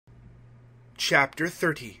Chapter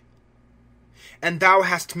 30. And thou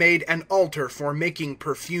hast made an altar for making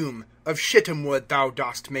perfume. Of shittim wood thou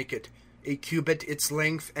dost make it. A cubit its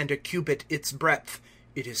length, and a cubit its breadth.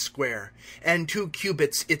 It is square. And 2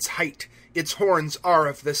 cubits its height. Its horns are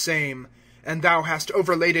of the same. And thou hast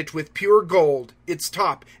overlaid it with pure gold, its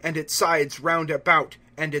top, and its sides round about,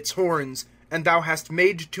 and its horns. And thou hast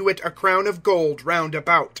made to it a crown of gold round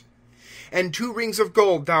about. And 2 rings of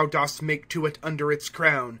gold thou dost make to it under its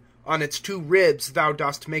crown. On its 2 ribs thou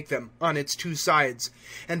dost make them, on its 2 sides.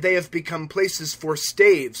 And they have become places for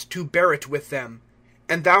staves, to bear it with them.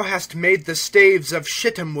 And thou hast made the staves of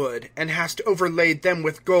shittim wood, and hast overlaid them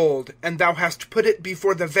with gold. And thou hast put it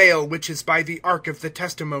before the veil which is by the ark of the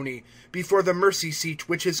testimony, before the mercy seat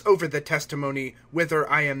which is over the testimony, whither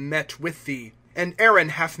I am met with thee. And Aaron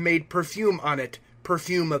hath made perfume on it,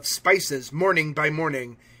 perfume of spices, morning by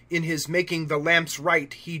morning. In his making the lamps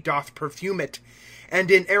right he doth perfume it. And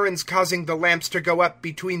in Aaron's causing the lamps to go up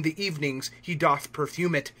between the evenings he doth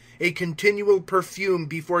perfume it, a continual perfume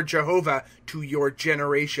before Jehovah to your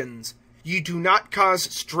generations. Ye do not cause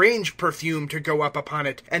strange perfume to go up upon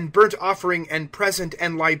it, and burnt offering and present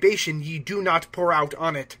and libation ye do not pour out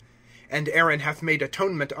on it. And Aaron hath made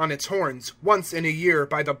atonement on its horns, once in a year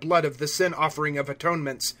by the blood of the sin offering of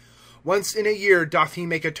atonements. Once in a year doth he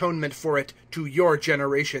make atonement for it to your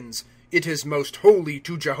generations. It is most holy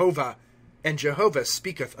to Jehovah. And Jehovah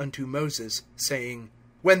speaketh unto Moses, saying,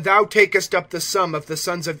 When thou takest up the sum of the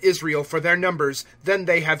sons of Israel for their numbers, then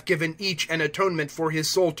they have given each an atonement for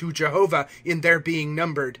his soul to Jehovah in their being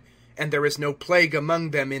numbered. And there is no plague among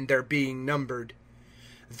them in their being numbered.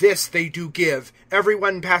 This they do give, every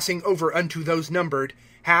one passing over unto those numbered,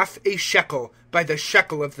 half a shekel, by the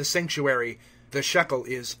shekel of the sanctuary. The shekel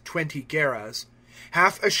is 20 gerahs.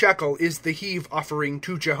 Half a shekel is the heave offering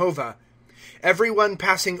to Jehovah. Every one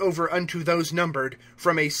passing over unto those numbered,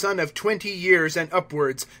 from a son of 20 years and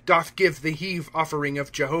upwards, doth give the heave offering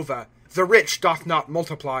of Jehovah. The rich doth not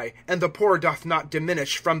multiply, and the poor doth not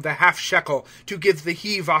diminish from the half shekel, to give the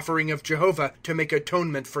heave offering of Jehovah, to make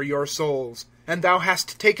atonement for your souls. And thou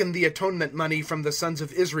hast taken the atonement money from the sons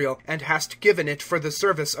of Israel, and hast given it for the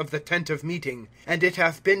service of the tent of meeting. And it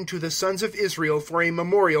hath been to the sons of Israel for a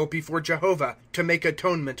memorial before Jehovah, to make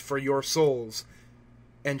atonement for your souls.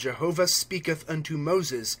 And Jehovah speaketh unto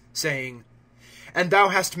Moses, saying, And thou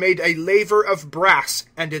hast made a laver of brass,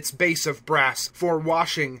 and its base of brass, for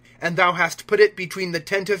washing, and thou hast put it between the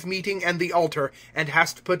tent of meeting and the altar, and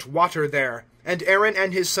hast put water there. And Aaron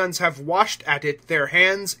and his sons have washed at it their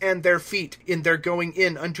hands and their feet. In their going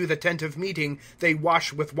in unto the tent of meeting they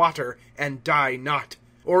wash with water, and die not.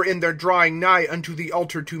 Or in their drawing nigh unto the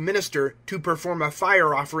altar to minister, to perform a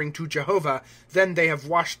fire offering to Jehovah, then they have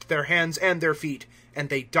washed their hands and their feet, and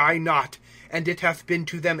they die not. And it hath been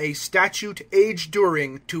to them a statute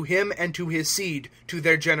age-during, to him and to his seed, to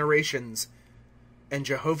their generations. And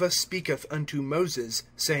Jehovah speaketh unto Moses,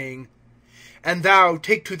 saying, And thou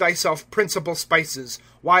take to thyself principal spices,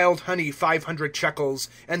 wild honey 500 shekels,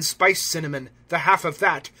 and spice cinnamon, the half of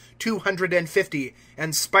that, 250,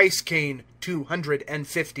 and spice cane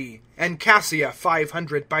 250, and cassia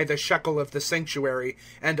 500 by the shekel of the sanctuary,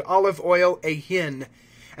 and olive oil a hin.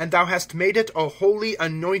 And thou hast made it a holy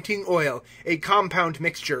anointing oil, a compound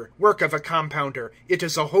mixture, work of a compounder. It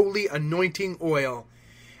is a holy anointing oil.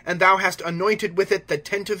 And thou hast anointed with it the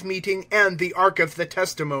tent of meeting, and the ark of the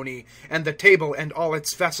testimony, and the table and all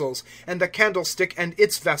its vessels, and the candlestick and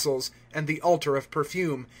its vessels, and the altar of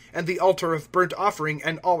perfume, and the altar of burnt offering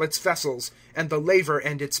and all its vessels, and the laver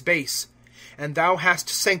and its base. And thou hast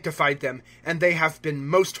sanctified them, and they have been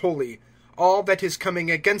most holy. All that is coming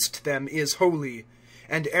against them is holy.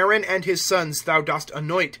 And Aaron and his sons thou dost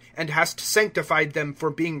anoint, and hast sanctified them for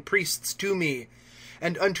being priests to me.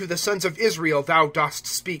 And unto the sons of Israel thou dost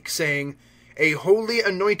speak, saying, A holy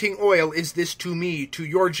anointing oil is this to me, to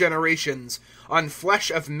your generations. On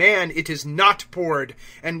flesh of man it is not poured,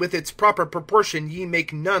 and with its proper proportion ye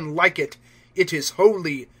make none like it. It is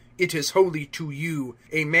holy. It is holy to you.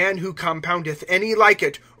 A man who compoundeth any like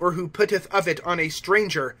it, or who putteth of it on a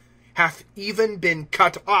stranger, hath even been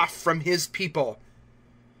cut off from his people.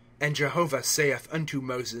 And Jehovah saith unto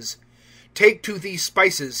Moses, Take to thee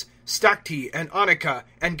spices, stacte, and onycha,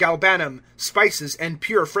 and galbanum, spices and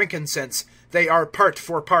pure frankincense, they are part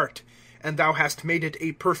for part. And thou hast made it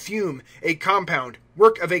a perfume, a compound,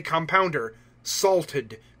 work of a compounder,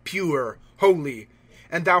 salted, pure, holy.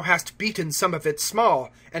 And thou hast beaten some of it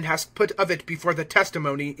small, and hast put of it before the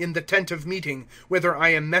testimony in the tent of meeting, whither I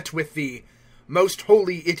am met with thee. Most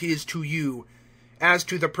holy it is to you. As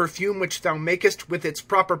to the perfume which thou makest with its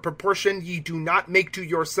proper proportion ye do not make to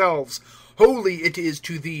yourselves. Holy it is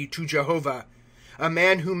to thee, to Jehovah. A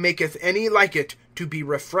man who maketh any like it, to be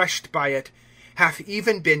refreshed by it, hath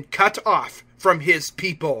even been cut off from his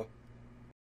people.